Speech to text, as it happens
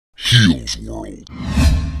Heels World.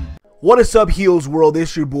 What is up, Heels World?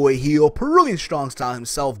 It's your boy Heel, Peruvian Strong Style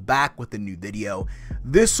himself, back with a new video.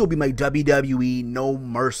 This will be my WWE No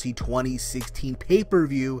Mercy 2016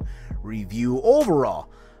 pay-per-view review.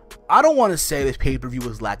 Overall, I don't want to say this pay-per-view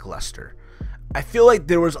was lackluster. I feel like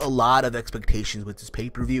there was a lot of expectations with this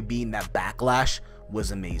pay-per-view, being that Backlash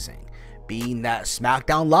was amazing. Being that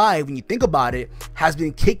SmackDown Live, when you think about it, has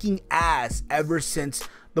been kicking ass ever since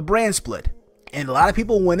the brand split. And a lot of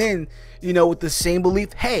people went in, with the same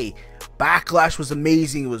belief, hey, Backlash was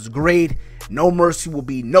amazing, it was great, No Mercy will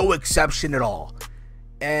be no exception at all.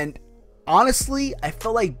 And honestly, I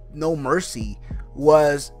felt like No Mercy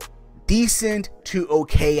was decent to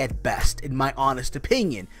okay at best, in my honest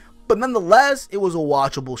opinion. But nonetheless, it was a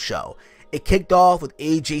watchable show. It kicked off with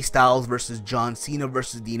AJ Styles versus John Cena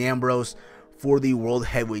versus Dean Ambrose for the World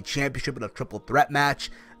Heavyweight Championship in a triple threat match.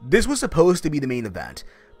 This was supposed to be the main event,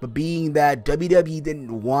 but being that WWE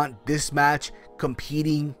didn't want this match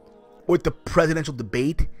competing with the presidential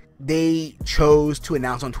debate, they chose to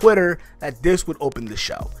announce on Twitter that this would open the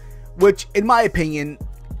show, which in my opinion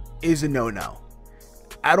is a no-no.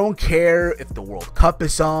 I don't care if the World Cup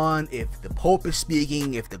is on, if the Pope is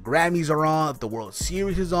speaking, if the Grammys are on, if the World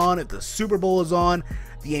Series is on, if the Super Bowl is on,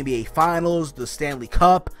 the NBA Finals, the Stanley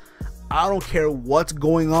Cup. I don't care what's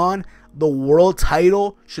going on. The world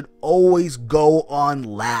title should always go on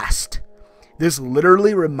last. This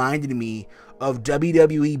literally reminded me of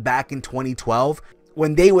WWE back in 2012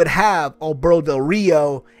 when they would have Alberto Del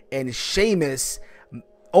Rio and Sheamus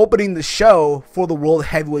opening the show for the World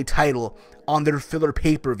Heavyweight title on their filler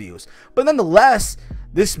pay-per-views. But nonetheless,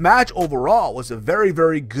 this match overall was a very,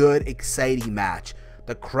 very good, exciting match.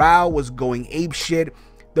 The crowd was going apeshit.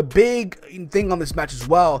 The big thing on this match as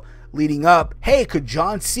well, leading up, hey, could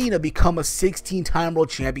John Cena become a 16-time world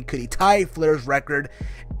champion? Could he tie Flair's record?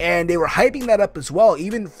 And they were hyping that up as well.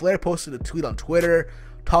 Even Flair posted a tweet on Twitter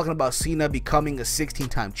talking about Cena becoming a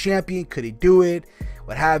 16-time champion. Could he do it?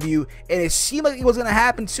 What have you? And it seemed like it was going to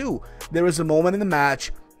happen too. There was a moment in the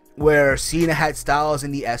match where Cena had Styles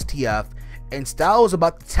in the STF, and Styles was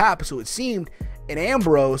about to tap, so it seemed, and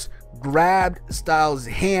Ambrose grabbed Styles'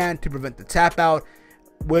 hand to prevent the tap out,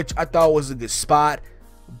 which I thought was a good spot.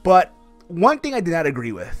 But one thing I did not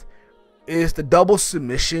agree with is the double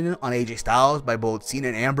submission on AJ Styles by both Cena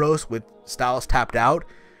and Ambrose with Styles tapped out,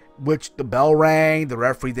 which the bell rang, the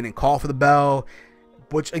referee didn't call for the bell,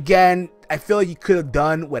 which again, I feel like you could have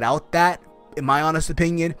done without that, in my honest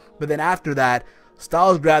opinion. But then after that,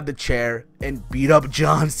 Styles grabbed the chair and beat up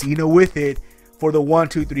John Cena with it for the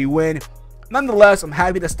 1-2-3 win. Nonetheless, I'm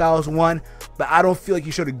happy that Styles won, but I don't feel like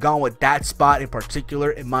you should have gone with that spot in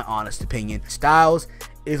particular, in my honest opinion. Styles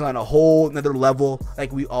is on a whole another level,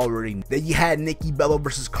 like we already knew. Then you had Nikki Bella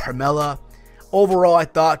versus Carmella. Overall, I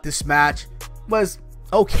thought this match was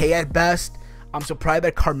okay at best. I'm surprised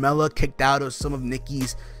that Carmella kicked out of some of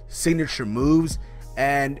Nikki's signature moves,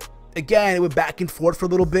 and again, it went back and forth for a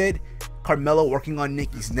little bit. Carmella working on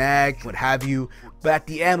Nikki's neck, what have you. But at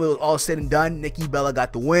the end, when it was all said and done, Nikki Bella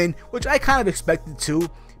got the win, which I kind of expected too,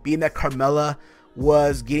 being that Carmella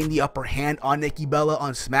was getting the upper hand on Nikki Bella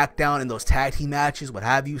on SmackDown in those tag team matches, what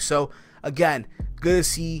have you. So again, good to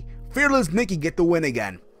see Fearless Nikki get the win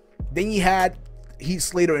again. Then you had Heath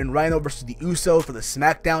Slater and Rhino versus the Usos for the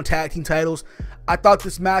SmackDown tag team titles. I thought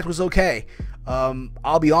this match was okay.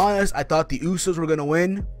 I'll be honest, I thought the Usos were going to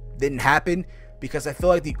win. Didn't happen, because I feel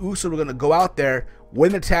like the Usos were going to go out there,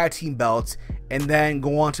 win the tag team belts, and then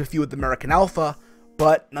go on to feud with American Alpha.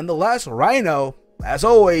 But nonetheless, Rhino, as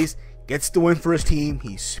always, gets the win for his team.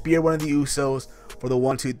 He speared one of the Usos for the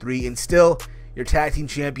 1-2-3, and still your tag team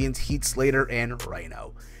champions, Heath Slater and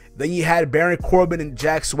Rhino. Then you had Baron Corbin and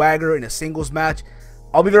Jack Swagger in a singles match.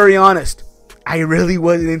 I'll be very honest, I really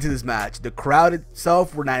wasn't into this match. The crowd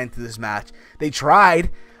itself were not into this match. They tried,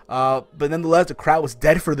 but nonetheless, the crowd was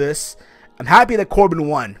dead for this. I'm happy that Corbin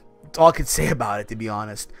won. That's all I could say about it, to be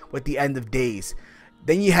honest, with the end of days.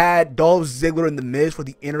 Then you had Dolph Ziggler and The Miz for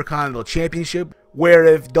the Intercontinental Championship, where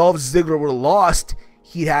if Dolph Ziggler were lost,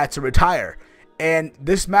 he had to retire. And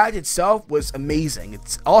this match itself was amazing.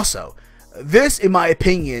 It's also, this, in my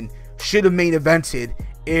opinion, should have main evented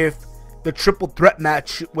if the triple threat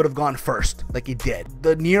match would have gone first, like it did.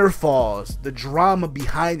 The near falls, the drama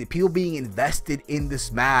behind it, people being invested in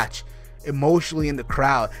this match emotionally in the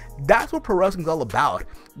crowd. That's what pro wrestling is all about.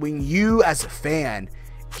 When you as a fan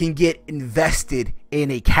can get invested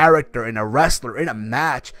in a character, in a wrestler, in a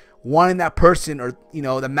match, wanting that person or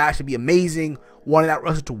the match to be amazing, wanting that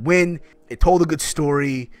wrestler to win. It told a good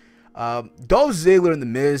story. Dolph Ziggler and The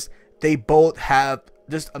Miz, they both have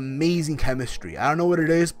just amazing chemistry. I don't know what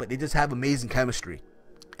it is, but they just have amazing chemistry.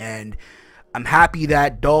 And I'm happy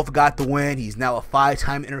that Dolph got the win. He's now a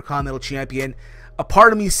 5-time Intercontinental Champion. A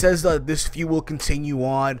part of me says that this feud will continue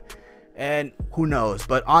on, and who knows.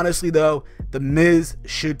 But honestly though, The Miz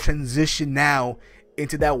should transition now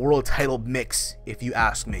into that world title mix, if you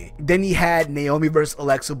ask me. Then he had Naomi versus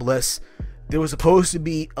Alexa Bliss. There was supposed to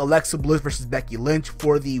be Alexa Bliss versus Becky Lynch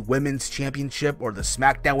for the Women's Championship, or the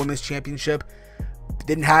SmackDown Women's Championship.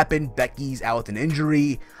 Didn't happen. Becky's out with an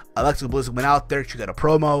injury. Alexa Bliss went out there. She got a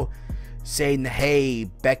promo saying, hey,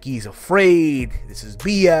 Becky's afraid. This is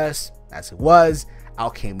BS. As it was.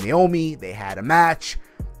 Out came Naomi. They had a match.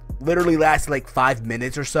 Literally lasted like 5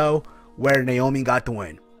 minutes or so, where Naomi got the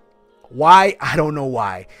win. Why? I don't know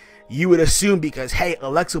why. You would assume because, hey,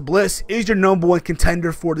 Alexa Bliss is your #1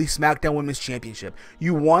 contender for the SmackDown Women's Championship.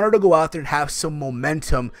 You want her to go out there and have some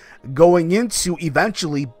momentum going into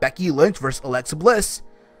eventually Becky Lynch versus Alexa Bliss.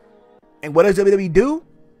 And what does WWE do?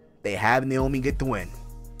 They have Naomi get the win.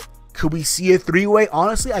 Could we see a 3-way?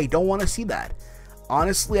 Honestly, I don't want to see that.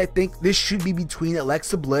 Honestly, I think this should be between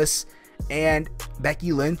Alexa Bliss and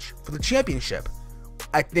Becky Lynch for the championship.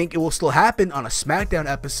 I think it will still happen on a SmackDown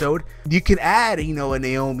episode. You can add, you know, a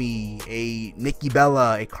Naomi, a Nikki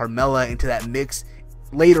Bella, a Carmella into that mix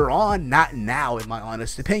later on, not now in my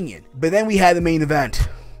honest opinion. But then we had the main event.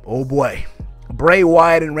 Oh boy. Bray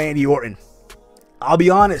Wyatt and Randy Orton. I'll be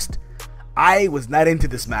honest, I was not into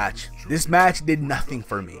this match. This match did nothing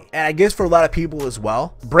for me. And I guess for a lot of people as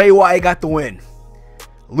well. Bray Wyatt got the win.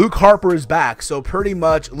 Luke Harper is back, so pretty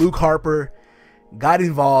much Luke Harper got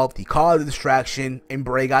involved, he caused a distraction, and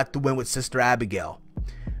Bray got the win with Sister Abigail.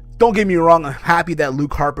 Don't get me wrong, I'm happy that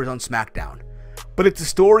Luke Harper's on SmackDown. But it's the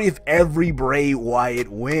story of every Bray Wyatt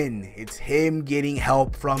win. It's him getting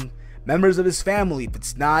help from members of his family. If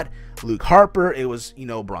it's not Luke Harper, it was, you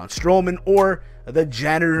know, Braun Strowman or the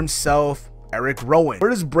janitor himself, Eric Rowan. Where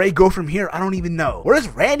does Bray go from here? I don't even know. Where does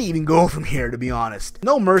Randy even go from here, to be honest?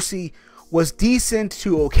 No Mercy was decent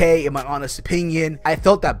to okay in my honest opinion. I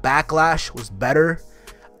felt that Backlash was better.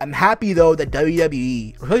 I'm happy though that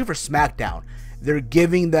WWE, especially for SmackDown, they're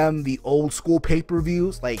giving them the old school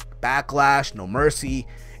pay-per-views like Backlash, No Mercy.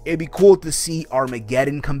 It'd be cool to see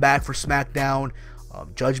Armageddon come back for SmackDown,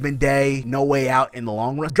 Judgment Day, No Way Out in the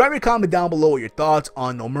long run. Drop your comment down below with your thoughts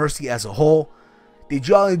on No Mercy as a whole. Did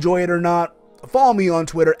y'all enjoy it or not? Follow me on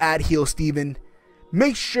Twitter at HeelSteven.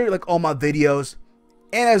 Make sure you like all my videos.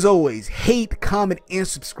 And as always, hate, comment, and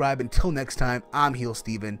subscribe. Until next time, I'm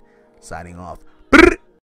HeelSteven, signing off.